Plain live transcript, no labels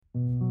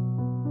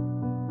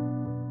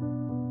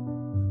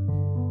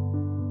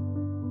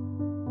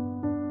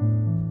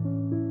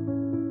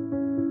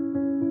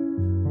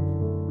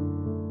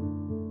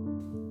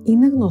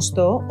Είναι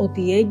γνωστό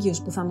ότι η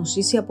έγκυος που θα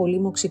νοσήσει από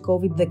λίμωξη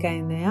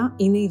COVID-19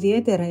 είναι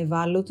ιδιαίτερα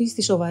ευάλωτη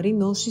στη σοβαρή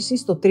νόσηση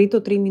στο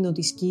τρίτο τρίμηνο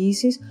της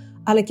κύησης,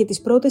 αλλά και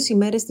τις πρώτες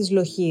ημέρες της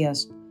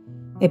λοχείας.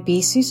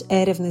 Επίσης,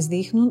 έρευνες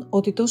δείχνουν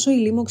ότι τόσο η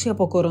λίμωξη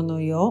από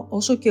κορωνοϊό,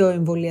 όσο και ο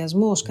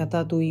εμβολιασμός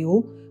κατά του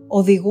ιού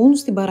οδηγούν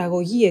στην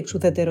παραγωγή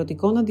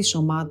εξουδετερωτικών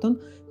αντισωμάτων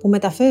που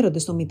μεταφέρονται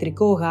στο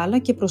μητρικό γάλα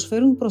και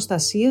προσφέρουν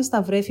προστασία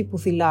στα βρέφη που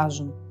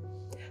θυλάζουν.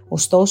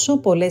 Ωστόσο,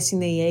 πολλές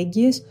είναι οι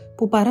έγκυες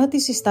που παρά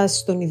τις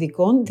συστάσεις των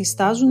ειδικών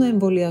διστάζουν να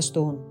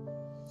εμβολιαστούν.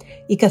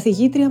 Η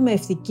καθηγήτρια με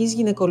ευτικής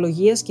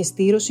γυναικολογίας και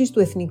στήρωσης του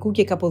Εθνικού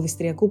και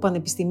Καποδιστριακού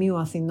Πανεπιστημίου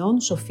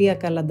Αθηνών, Σοφία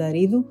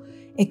Καλανταρίδου,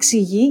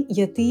 εξηγεί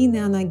γιατί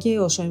είναι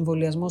αναγκαίος ο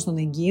εμβολιασμός των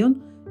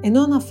εγγύων,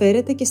 ενώ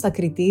αναφέρεται και στα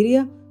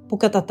κριτήρια που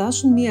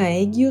κατατάσσουν μία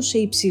έγκυο σε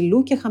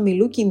υψηλού και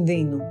χαμηλού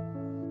κινδύνου.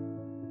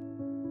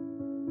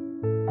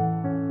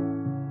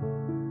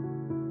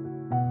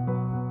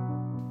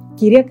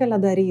 Κυρία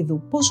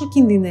Καλανταρίδου, πόσο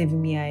κινδυνεύει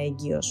μία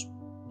έγκυος?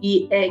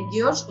 Η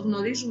έγκυος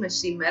γνωρίζουμε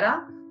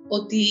σήμερα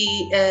ότι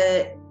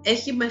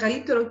έχει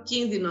μεγαλύτερο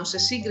κίνδυνο σε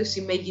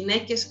σύγκριση με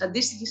γυναίκες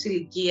αντίστοιχης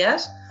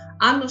ηλικίας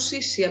αν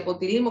νοσήσει από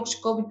τη λίμωξη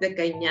COVID-19,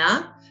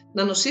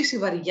 να νοσήσει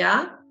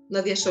βαριά,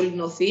 να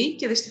διασωληνωθεί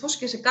και δυστυχώς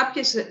και σε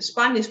κάποιες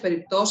σπάνιες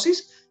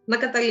περιπτώσεις να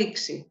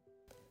καταλήξει.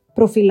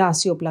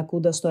 Προφυλάσσει ο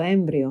πλακούντας το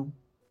έμβρυο?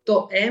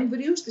 Το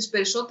έμβρυο στις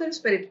περισσότερες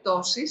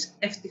περιπτώσεις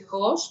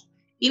ευτυχώς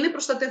είναι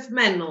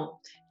προστατευμένο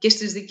και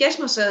στις δικές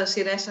μας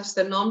σειρές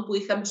ασθενών που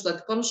είχαμε στο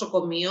Αττικό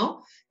νοσοκομείο,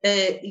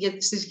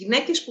 στις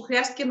γυναίκες που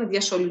χρειάστηκε να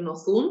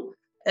διασωληνωθούν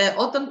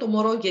όταν το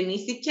μωρό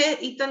γεννήθηκε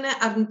ήταν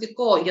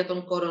αρνητικό για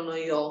τον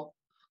κορωνοϊό.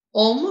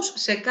 Όμως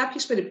σε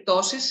κάποιες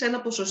περιπτώσεις, σε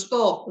ένα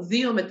ποσοστό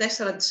 2 με 4%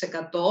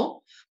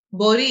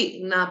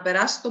 μπορεί να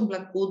περάσει τον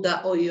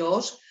πλακούντα ο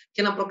ιός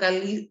και να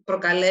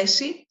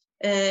προκαλέσει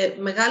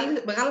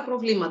μεγάλα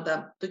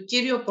προβλήματα. Το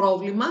κύριο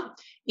πρόβλημα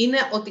είναι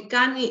ότι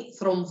κάνει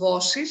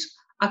θρομβώσεις,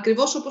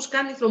 ακριβώς όπως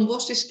κάνει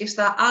θρομβώσεις και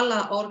στα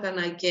άλλα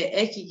όργανα και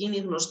έχει γίνει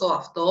γνωστό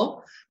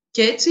αυτό.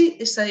 Και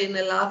έτσι στην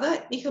Ελλάδα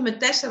είχαμε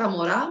 4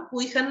 μωρά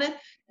που είχαν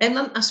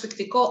έναν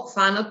ασφυκτικό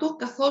θάνατο,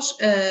 καθώς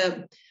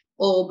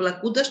ο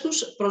πλακούντας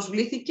τους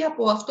προσβλήθηκε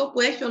από αυτό που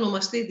έχει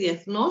ονομαστεί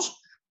διεθνώς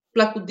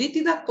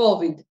πλακουντίτιδα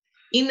COVID.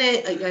 Είναι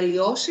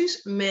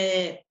αλλοιώσεις με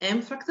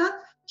έμφρακτα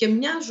και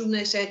μοιάζουν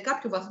σε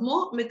κάποιο βαθμό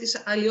με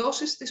τις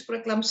αλλοιώσεις της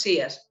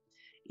προεκλαμψίας.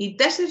 Οι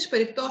 4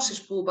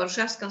 περιπτώσεις που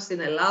παρουσιάστηκαν στην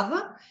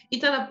Ελλάδα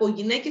ήταν από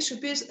γυναίκες οι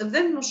οποίες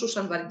δεν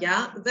νοσούσαν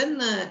βαριά, δεν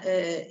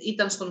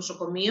ήταν στο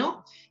νοσοκομείο.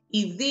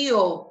 Οι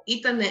 2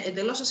 ήταν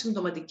εντελώς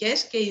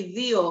ασυμπτωματικές και οι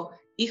 2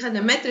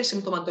 είχαν μέτρια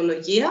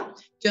συμπτωματολογία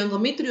και ο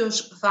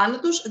ενδομήτριος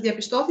θάνατος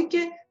διαπιστώθηκε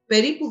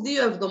περίπου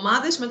 2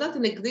 εβδομάδες μετά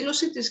την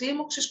εκδήλωση της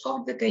λίμωξης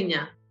COVID-19.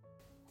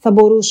 Θα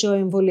μπορούσε ο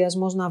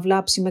εμβολιασμός να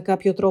βλάψει με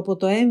κάποιο τρόπο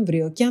το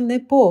έμβρυο και αν ναι,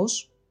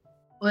 πώς?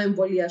 Ο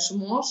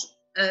εμβολιασμός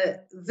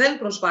δεν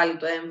προσβάλλει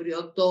το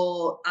έμβρυο.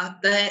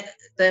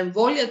 Τα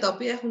εμβόλια τα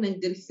οποία έχουν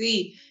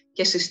εγκριθεί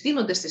και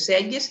συστήνονται στις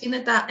έγκυες είναι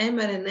τα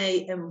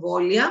mRNA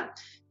εμβόλια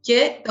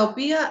και τα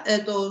οποία,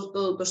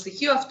 το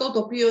στοιχείο αυτό το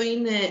οποίο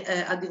είναι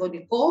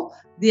αντιγονικό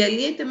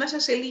διαλύεται μέσα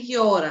σε λίγη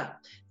ώρα.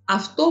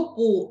 Αυτό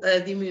που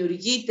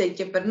δημιουργείται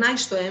και περνάει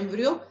στο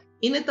έμβρυο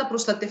είναι τα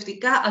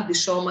προστατευτικά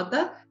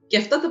αντισώματα και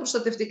αυτά τα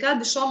προστατευτικά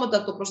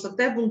αντισώματα το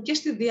προστατεύουν και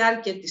στη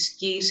διάρκεια της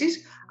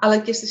κύησης αλλά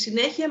και στη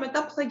συνέχεια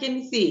μετά που θα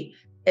γεννηθεί.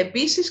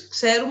 Επίσης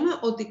ξέρουμε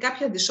ότι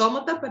κάποια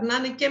αντισώματα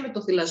περνάνε και με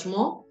το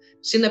θυλασμό,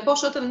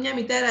 συνεπώς όταν μια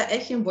μητέρα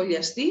έχει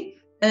εμβολιαστεί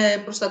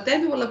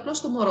προστατεύει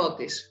ολαπλώς το μωρό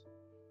της.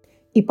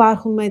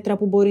 Υπάρχουν μέτρα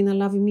που μπορεί να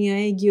λάβει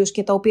μία έγκυος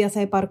και τα οποία θα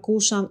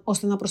επαρκούσαν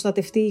ώστε να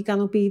προστατευτεί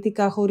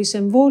ικανοποιητικά χωρίς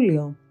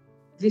εμβόλιο?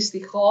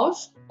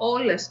 Δυστυχώς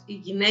όλες οι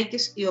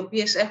γυναίκες οι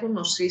οποίες έχουν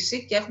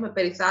νοσήσει και έχουμε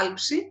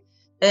περιθάλψει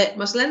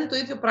μας λένε το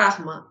ίδιο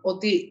πράγμα,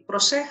 ότι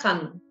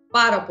προσέχαν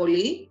πάρα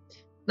πολύ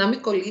να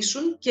μην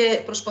κολλήσουν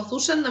και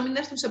προσπαθούσαν να μην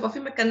έρθουν σε επαφή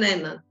με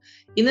κανέναν.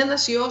 Είναι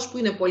ένας ιός που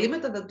είναι πολύ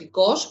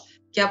μεταδοτικός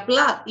και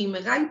απλά η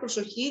μεγάλη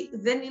προσοχή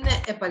δεν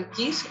είναι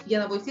επαρκής για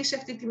να βοηθήσει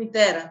αυτή τη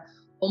μητέρα.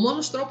 Ο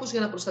μόνος τρόπος για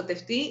να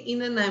προστατευτεί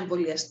είναι να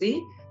εμβολιαστεί,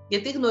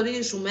 γιατί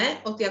γνωρίζουμε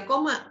ότι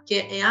ακόμα και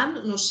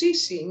εάν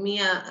νοσήσει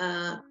μία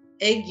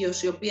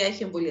έγκυος η οποία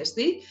έχει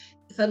εμβολιαστεί,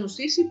 θα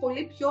νοσήσει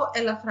πολύ πιο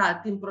ελαφρά.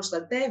 Την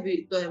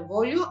προστατεύει το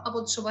εμβόλιο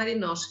από τη σοβαρή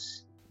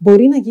νόσηση.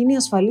 Μπορεί να γίνει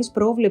ασφαλής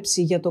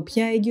πρόβλεψη για το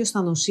ποια έγκυος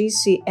θα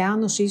νοσήσει εάν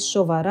νοσήσει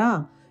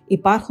σοβαρά?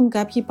 Υπάρχουν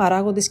κάποιοι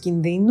παράγοντες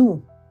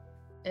κινδύνου?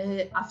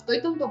 Αυτό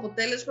ήταν το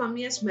αποτέλεσμα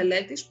μιας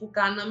μελέτης που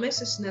κάναμε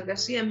σε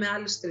συνεργασία με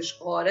άλλες 3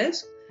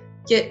 χώρες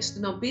και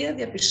στην οποία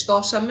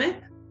διαπιστώσαμε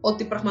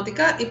ότι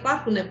πραγματικά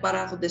υπάρχουν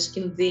παράγοντες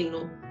κινδύνου.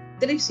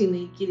 3 είναι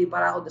οι κύριοι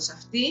παράγοντες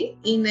αυτοί.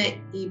 Είναι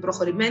η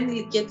προχωρημένη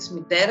ηλικία της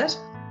μητέρας,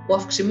 ο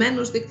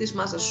αυξημένος δείκτης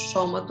μάζας του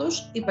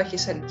σώματος, η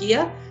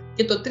παχυσαρκία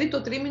και το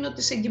τρίτο τρίμηνο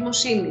της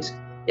εγκυμοσύνης.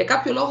 Για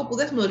κάποιο λόγο που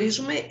δεν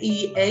γνωρίζουμε,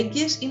 οι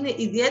έγκυες είναι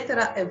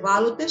ιδιαίτερα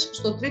ευάλωτες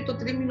στο τρίτο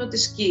τρίμηνο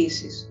της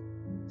κύησης.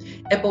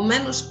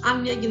 Επομένως,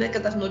 αν μια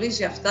γυναίκα τα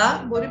γνωρίζει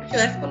αυτά, μπορεί πιο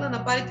εύκολα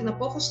να πάρει την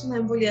απόφαση να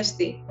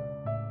εμβολιαστεί.